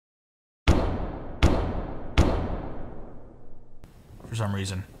for some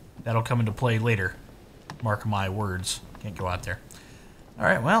reason. That'll come into play later. Mark my words. Can't go out there.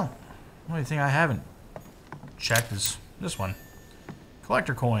 Alright, well, the only thing I haven't checked is this one.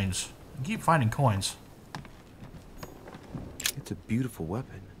 Collector coins. I keep finding coins. It's a beautiful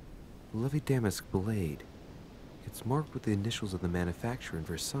weapon. Lovely damask blade. It's marked with the initials of the manufacturer in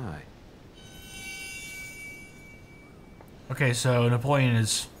Versailles. Okay, so Napoleon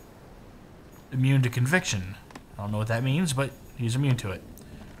is immune to conviction. I don't know what that means, but he's immune to it.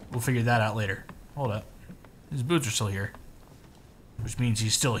 We'll figure that out later. Hold up. His boots are still here. Which means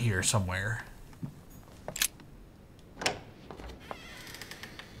he's still here somewhere.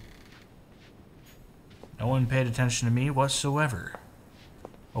 No one paid attention to me whatsoever.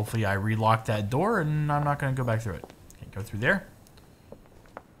 Hopefully I relocked that door and I'm not going to go back through it. Can't go through there.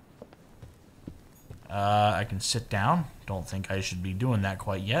 I can sit down. Don't think I should be doing that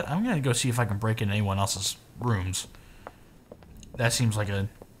quite yet. I'm going to go see if I can break into anyone else's rooms. That seems like a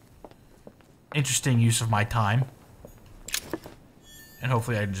interesting use of my time. And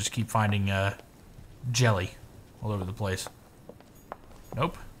hopefully I can just keep finding jelly all over the place.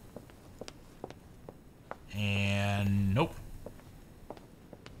 Nope. And nope.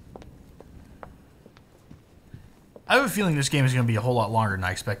 I have a feeling this game is going to be a whole lot longer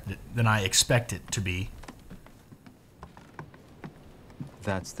than I expect it to be.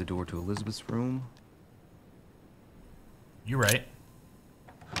 That's the door to Elizabeth's room. You're right.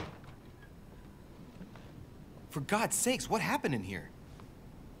 For God's sakes, what happened in here?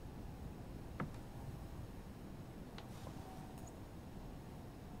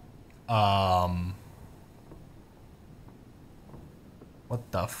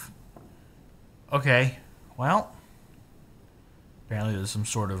 What the f... Okay, well... Apparently there's some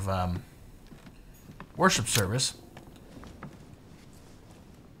sort of, worship service.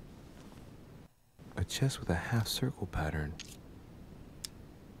 A chest with a half-circle pattern.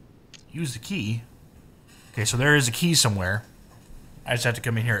 Use the key. Okay, so there is a key somewhere. I just have to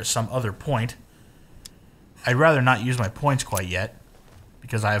come in here at some other point. I'd rather not use my points quite yet,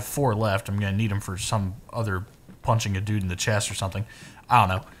 because I have 4 left. I'm going to need them for some other punching a dude in the chest or something. I don't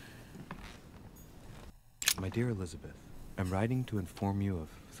know. My dear Elizabeth, I'm writing to inform you of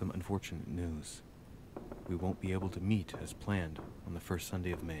some unfortunate news. We won't be able to meet as planned on the first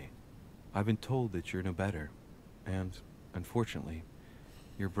Sunday of May. I've been told that you're no better, and, unfortunately,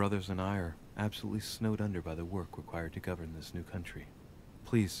 your brothers and I are absolutely snowed under by the work required to govern this new country.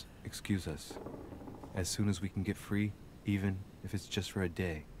 Please excuse us. As soon as we can get free, even if it's just for a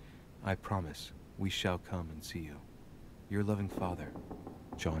day, I promise we shall come and see you. Your loving father,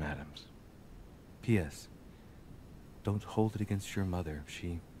 John Adams. P.S. Don't hold it against your mother if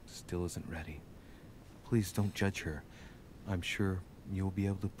she still isn't ready. Please don't judge her. I'm sure you'll be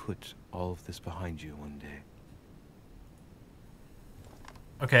able to put all of this behind you one day.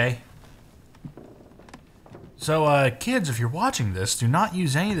 Okay. So, kids, if you're watching this, do not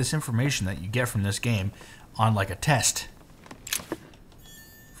use any of this information that you get from this game on, like, a test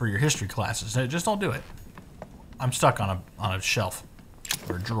for your history classes. Just don't do it. I'm stuck on a shelf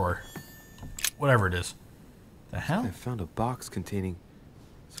or a drawer. Whatever it is. The hell? I found a box containing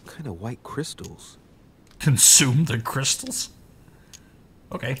some kind of white crystals. Consume the crystals?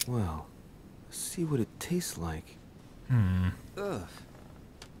 Okay. Well, let's see what it tastes like. Ugh.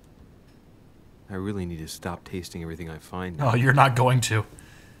 I really need to stop tasting everything I find now. Oh, you're not going to.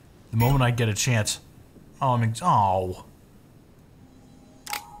 The moment I get a chance. Oh, oh.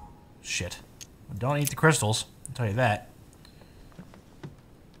 Shit. Don't eat the crystals. I'll tell you that.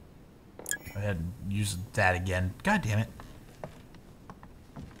 Go ahead and use that again. God damn it.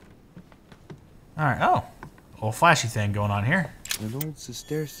 Alright, oh. Whole flashy thing going on here. An old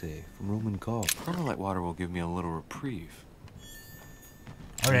sesterce from Roman Gaul. Carmelite water will give me a little reprieve.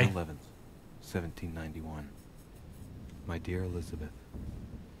 Okay. June 11th, 1791. My dear Elizabeth,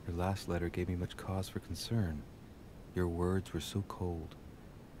 your last letter gave me much cause for concern. Your words were so cold,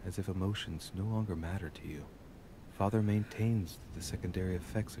 as if emotions no longer matter to you. Father maintains that the secondary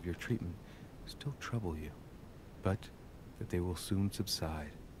effects of your treatment still trouble you, but that they will soon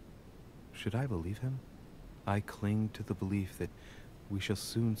subside. Should I believe him? I cling to the belief that we shall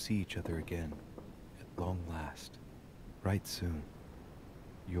soon see each other again, at long last. Right soon.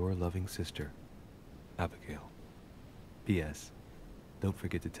 Your loving sister, Abigail. P.S. Don't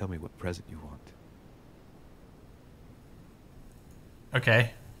forget to tell me what present you want.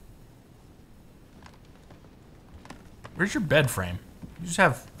 Okay. Where's your bed frame? You just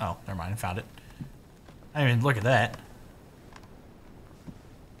have... Oh, never mind. I found it. I mean, look at that.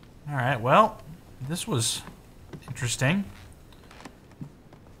 Alright, well, this was interesting.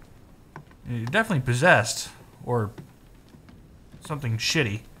 You're definitely possessed. Or something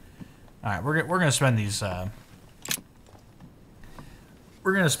shitty. All right, we're gonna spend these.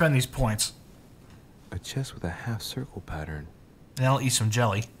 We're gonna spend these points. A chest with a half-circle pattern. And I'll eat some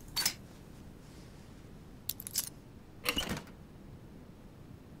jelly.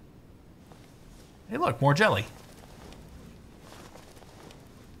 Hey, look, more jelly.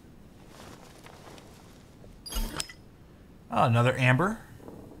 Oh, another amber.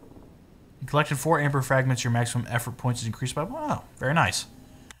 You collected 4 amber fragments. Your maximum effort points is increased by. Wow, very nice.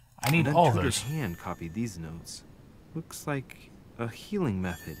 I need all of those. Hand copied these notes. Looks like a healing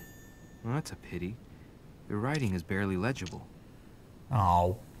method. Well, that's a pity. The writing is barely legible.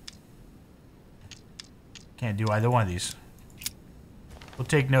 Oh. Can't do either one of these. We'll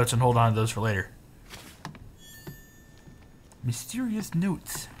take notes and hold on to those for later. Mysterious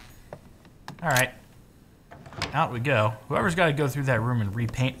notes. Alright. Out we go. Whoever's got to go through that room and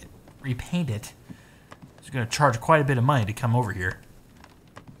repaint it is going to charge quite a bit of money to come over here.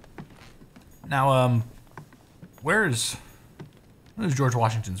 Now, where's George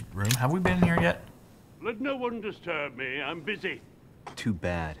Washington's room? Have we been in here yet? Let no one disturb me. I'm busy. Too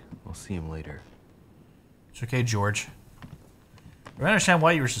bad. I'll see him later. It's okay, George. I understand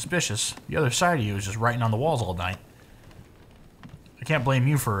why you were suspicious. The other side of you is just writing on the walls all night. I can't blame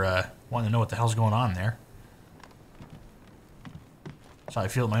you for wanting to know what the hell's going on there. That's how I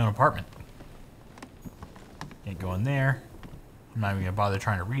feel at my own apartment. Can't go in there. I'm not even going to bother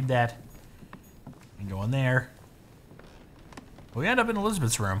trying to read that. Can't go in there. We end up in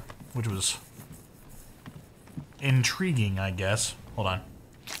Elizabeth's room, which was intriguing, I guess. Hold on.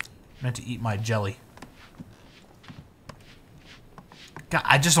 I meant to eat my jelly. God,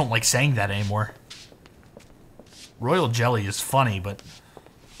 I just don't like saying that anymore. Royal jelly is funny, but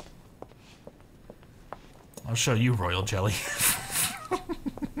I'll show you royal jelly.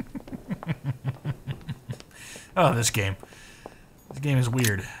 Oh, this game. This game is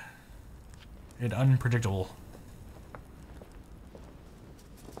weird and unpredictable.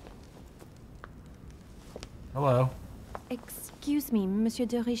 Hello. Excuse me, Monsieur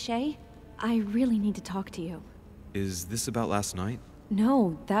de Richet. I really need to talk to you. Is this about last night?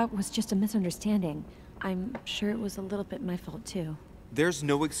 No, that was just a misunderstanding. I'm sure it was a little bit my fault, too. There's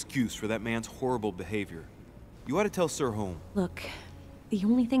no excuse for that man's horrible behavior. You ought to tell Sir Home. Look, the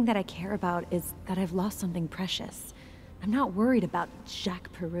only thing that I care about is that I've lost something precious. I'm not worried about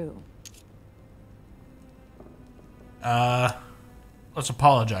Jacques Peru. Let's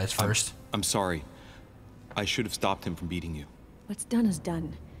apologize first. I'm sorry. I should have stopped him from beating you. What's done is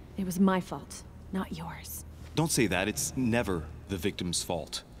done. It was my fault, not yours. Don't say that. It's never the victim's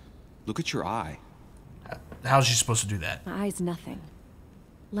fault. Look at your eye. How's she supposed to do that? My eye's nothing.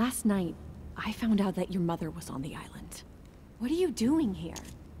 Last night, I found out that your mother was on the island. What are you doing here?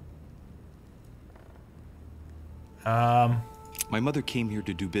 My mother came here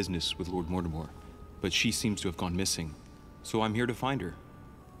to do business with Lord Mortimer, but she seems to have gone missing. So I'm here to find her.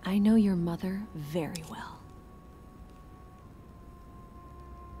 I know your mother very well.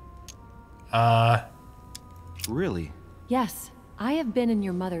 Really? Yes, I have been in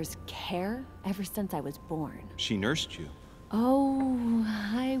your mother's care ever since I was born. She nursed you. Oh,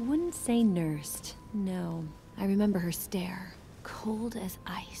 I wouldn't say nursed. No. I remember her stare, cold as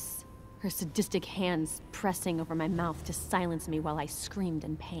ice. Her sadistic hands pressing over my mouth to silence me while I screamed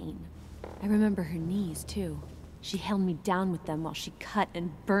in pain. I remember her knees, too. She held me down with them while she cut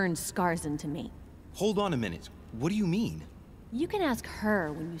and burned scars into me. Hold on a minute. What do you mean? You can ask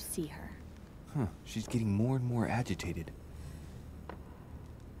her when you see her. Huh, she's getting more and more agitated.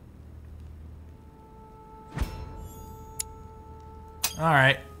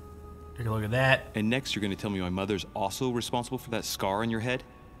 Alright. Take a look at that. And next you're going to tell me my mother's also responsible for that scar on your head?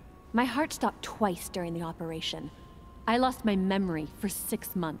 My heart stopped twice during the operation. I lost my memory for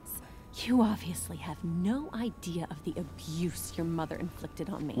 6 months. You obviously have no idea of the abuse your mother inflicted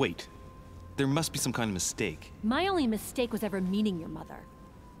on me. Wait. There must be some kind of mistake. My only mistake was ever meeting your mother.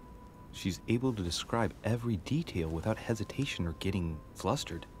 She's able to describe every detail without hesitation or getting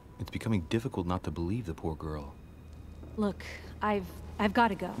flustered. It's becoming difficult not to believe the poor girl. Look, I've got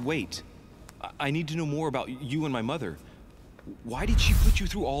to go. Wait. I need to know more about you and my mother. Why did she put you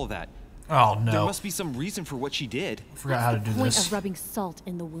through all of that? Oh, no. There must be some reason for what she did. I forgot how to do What's the point this. of rubbing salt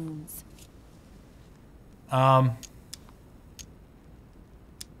in the wounds? I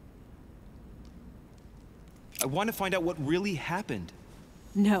want to find out what really happened.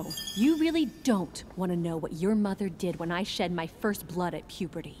 No, you really don't want to know what your mother did when I shed my first blood at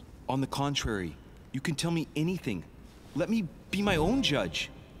puberty. On the contrary, you can tell me anything. Let me be my own judge.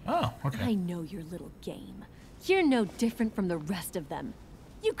 Oh, okay. I know your little game. You're no different from the rest of them.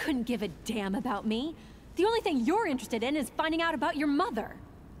 You couldn't give a damn about me. The only thing you're interested in is finding out about your mother.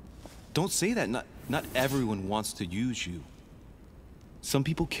 Don't say that. Not everyone wants to use you. Some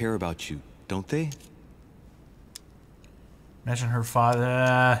people care about you, don't they? Mention her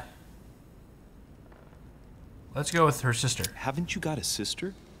father. Let's go with her sister. Haven't you got a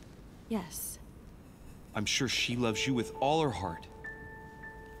sister? Yes. I'm sure she loves you with all her heart.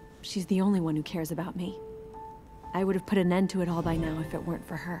 She's the only one who cares about me. I would have put an end to it all by now if it weren't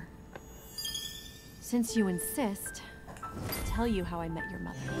for her. Since you insist, I'll tell you how I met your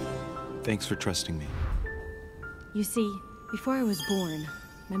mother. Thanks for trusting me. You see, before I was born,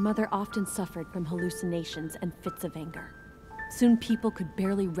 my mother often suffered from hallucinations and fits of anger. Soon people could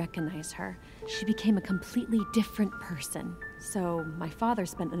barely recognize her. She became a completely different person. So my father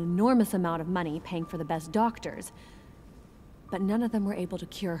spent an enormous amount of money paying for the best doctors, but none of them were able to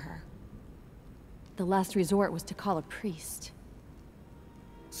cure her. The last resort was to call a priest.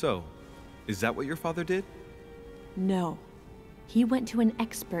 So, is that what your father did? No. He went to an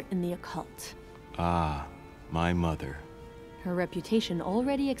expert in the occult. Ah, my mother. Her reputation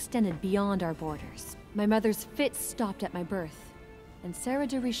already extended beyond our borders. My mother's fits stopped at my birth, and Sarah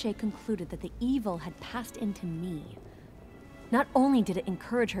de Richet concluded that the evil had passed into me. Not only did it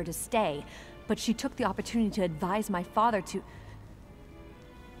encourage her to stay, but she took the opportunity to advise my father to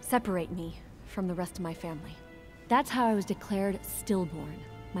separate me from the rest of my family. That's how I was declared stillborn.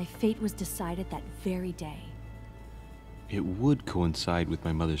 My fate was decided that very day. It would coincide with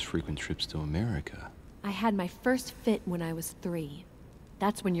my mother's frequent trips to America. I had my first fit when I was 3.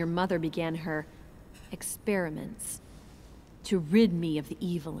 That's when your mother began her experiments to rid me of the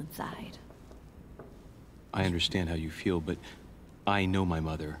evil inside. I understand how you feel, but I know my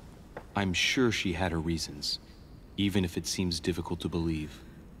mother. I'm sure she had her reasons, even if it seems difficult to believe.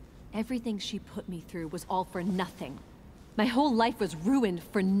 Everything she put me through was all for nothing. My whole life was ruined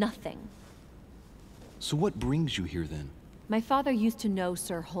for nothing. So what brings you here then? My father used to know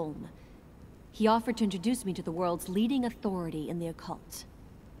Sir Holm. He offered to introduce me to the world's leading authority in the occult.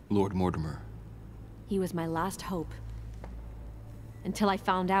 Lord Mortimer. He was my last hope. Until I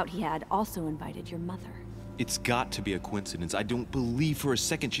found out he had also invited your mother. It's got to be a coincidence. I don't believe for a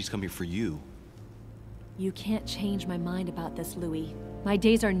second she's coming for you. You can't change my mind about this, Louis. My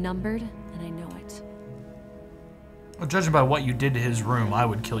days are numbered, and I know it. Well, judging by what you did to his room, I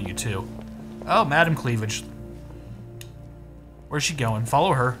would kill you too. Oh, Madam Cleavage. Where's she going?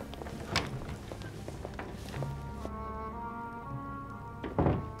 Follow her.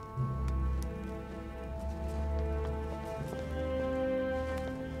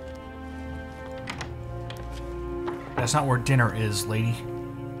 That's not where dinner is, lady.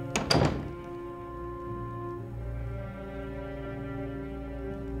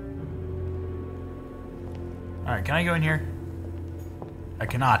 Alright, can I go in here? I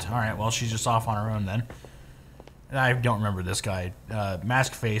cannot. Alright, well, she's just off on her own then. And I don't remember this guy.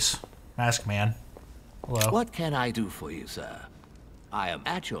 Mask face. Mask man. Hello. What can I do for you, sir? I am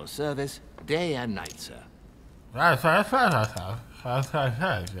at your service, day and night, sir. I've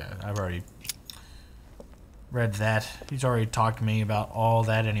already read that. He's already talked to me about all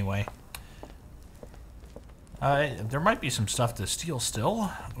that anyway. There might be some stuff to steal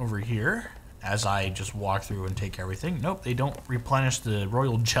still over here as I just walk through and take everything. Nope, they don't replenish the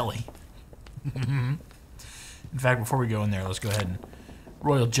royal jelly. In fact, before we go in there, let's go ahead and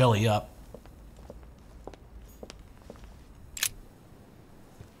royal jelly up.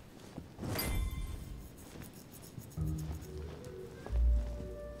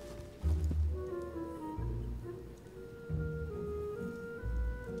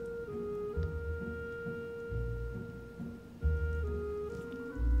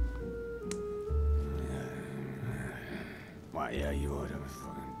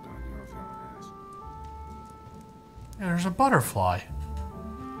 Yeah, there's a butterfly.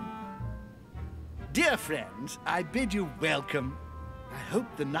 Dear friends, I bid you welcome. I hope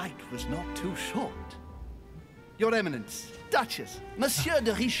the night was not too short. Your Eminence, Duchess, Monsieur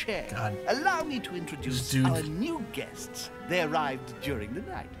de Richet, God. allow me to introduce Dude. our new guests. They arrived during the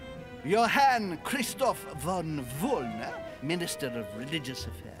night. Johann Christoph von Wollner, Minister of Religious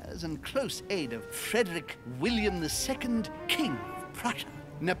Affairs and close aide of Frederick William II, King of Prussia.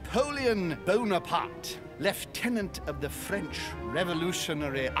 Napoleon Bonaparte, Lieutenant of the French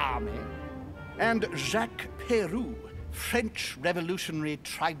Revolutionary Army. And Jacques Peroux, French Revolutionary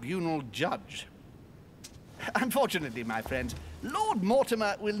Tribunal Judge. Unfortunately, my friends, Lord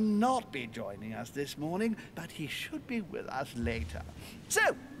Mortimer will not be joining us this morning, but he should be with us later. So,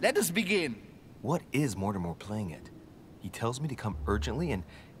 let us begin. What is Mortimer playing at? He tells me to come urgently and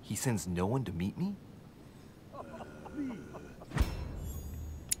he sends no one to meet me?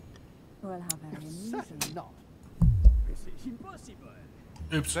 Well, how very amusing. Not.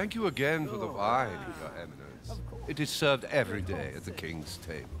 Oops. Thank you again for the wine, Your Eminence. It is served every day at the king's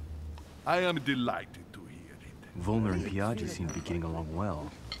table. I am delighted to hear it. Volner and Piaggi seem to be getting along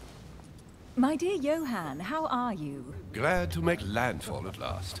well. My dear Johann, how are you? Glad to make landfall at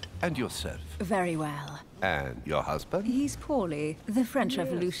last. And yourself? Very well. And your husband? He's poorly. The French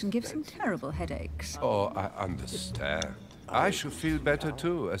Revolution gives him terrible headaches. Oh, I understand. I shall feel better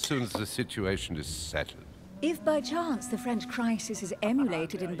too, as soon as the situation is settled. If by chance the French crisis is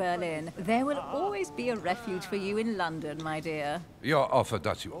emulated in Berlin, there will always be a refuge for you in London, my dear. Your offer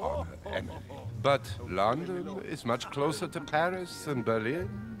does you honor, Emily. But London is much closer to Paris than Berlin.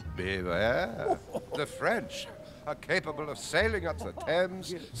 Beware. The French are capable of sailing up the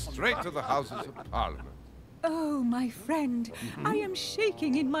Thames straight to the Houses of Parliament. Oh, my friend, I am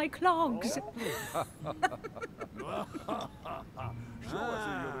shaking in my clogs.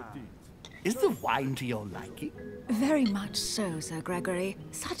 Is the wine to your liking? Very much so, Sir Gregory.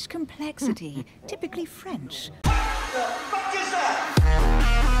 Such complexity, typically French.